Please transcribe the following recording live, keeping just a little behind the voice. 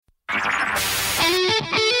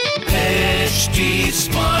HT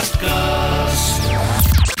Smartcast.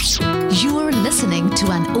 You are listening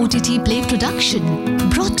to an OTT Play production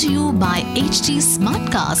brought to you by HT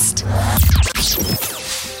Smartcast.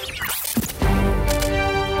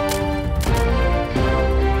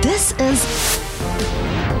 This is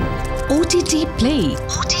OTT Play.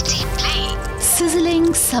 OTT Play.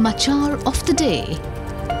 Sizzling Samachar of the Day.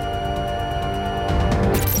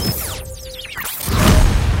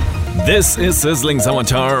 This is Sizzling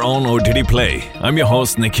Samachar on OTT Play. I'm your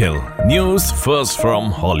host Nikhil. News first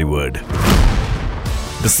from Hollywood.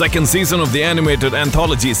 The second season of the animated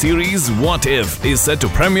anthology series What If is set to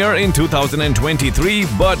premiere in 2023,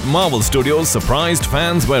 but Marvel Studios surprised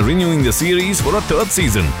fans by renewing the series for a third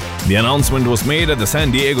season. The announcement was made at the San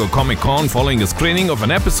Diego Comic-Con following a screening of an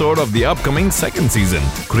episode of the upcoming second season.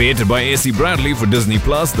 Created by AC Bradley for Disney+,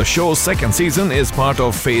 the show's second season is part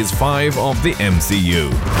of Phase 5 of the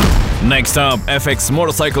MCU. Next up, FX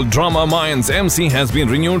motorcycle drama Mayans MC has been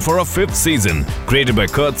renewed for a fifth season. Created by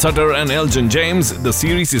Kurt Sutter and Elgin James, the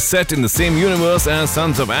series is set in the same universe as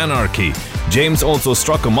Sons of Anarchy. James also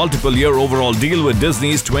struck a multiple-year overall deal with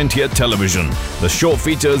Disney's 20th television. The show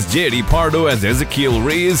features J.D. Pardo as Ezekiel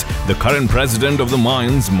Reyes, the current president of the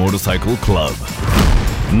Mayans Motorcycle Club.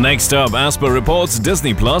 Next up, as per reports,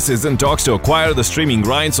 Disney Plus is in talks to acquire the streaming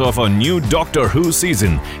rights of a new Doctor Who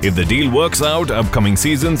season. If the deal works out, upcoming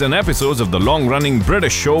seasons and episodes of the long-running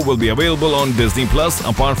British show will be available on Disney Plus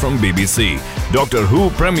apart from BBC. Doctor Who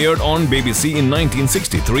premiered on BBC in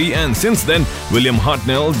 1963, and since then, William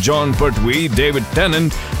Hartnell, John Pertwee, David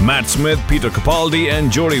Tennant, Matt Smith, Peter Capaldi and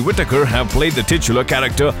Jodie Whittaker have played the titular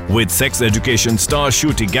character, with sex education star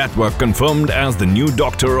Ncuti Gatwa confirmed as the new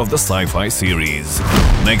Doctor of the sci-fi series.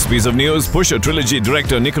 Next piece of news, Pusher trilogy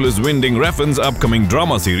director Nicholas Winding Refn's upcoming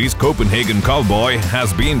drama series Copenhagen Cowboy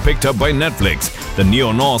has been picked up by Netflix. The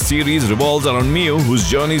neo-noir series revolves around Mio, whose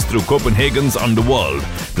journeys through Copenhagen's underworld.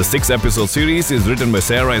 The 6-episode series is written by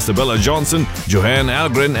Sarah Isabella Johnson, Johanne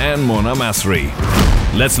Algren and Mona Masri.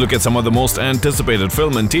 Let's look at some of the most anticipated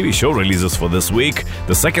film and TV show releases for this week.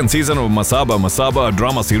 The second season of Masaba Masaba, a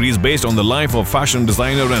drama series based on the life of fashion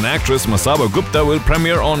designer and actress Masaba Gupta, will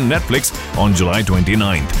premiere on Netflix on July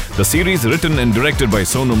 29th. The series, written and directed by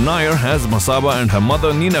Sonam Nair, has Masaba and her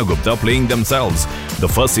mother Neena Gupta playing themselves. The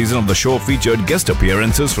first season of the show featured guest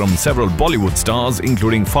appearances from several Bollywood stars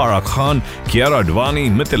including Farah Khan, Kiara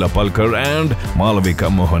Advani, Mithila Palkar and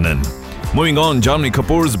Malavika Mohanan. Moving on, Janhvi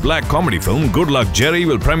Kapoor's black comedy film Good Luck Jerry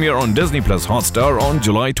will premiere on Disney Plus Hotstar on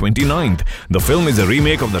July 29th. The film is a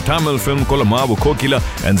remake of the Tamil film Kolamavu Kokila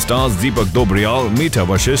and stars Deepak Dobriyal, Meeta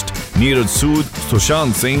Vashisht, Neeraj Sood,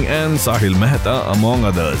 Sushant Singh and Sahil Mehta among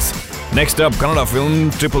others. Next up, Kannada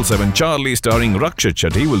film 777 Charlie starring Rakshit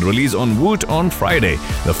Shetty will release on Woot on Friday.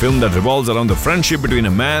 The film that revolves around the friendship between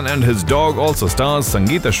a man and his dog also stars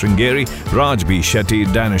Sangeeta Sringeri, Raj B.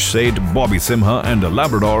 Shetty, Danish Seth, Bobby Simha and a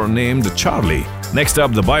Labrador named Charlie. Next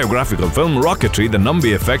up, the biographical film Rocketry, The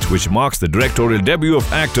Nambi Effect, which marks the directorial debut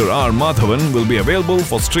of actor R. Madhavan, will be available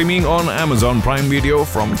for streaming on Amazon Prime Video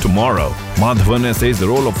from tomorrow. Madhavan essays the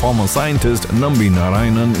role of former scientist Nambi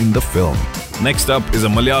Narayanan in the film. Next up is a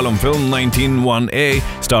Malayalam film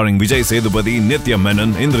 19-1A starring Vijay Sethupathi, Nithya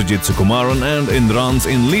Menon, Indrajit Sukumaran and Indrans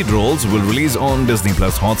in lead roles will release on Disney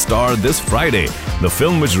Plus Hotstar this Friday. The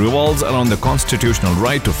film, which revolves around the constitutional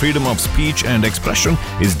right to freedom of speech and expression,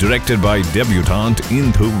 is directed by debutante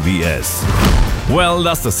Indhu V.S. Well,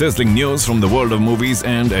 that's the sizzling news from the world of movies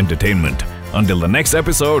and entertainment. Until the next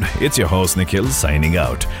episode, it's your host Nikhil signing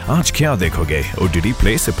out. Aaj kya dekhoge? OTT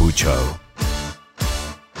Play se poocho.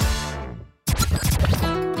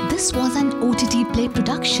 This was an OTT Play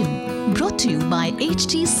production brought to you by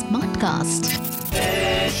HT Smartcast.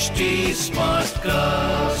 HT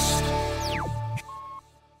Smartcast.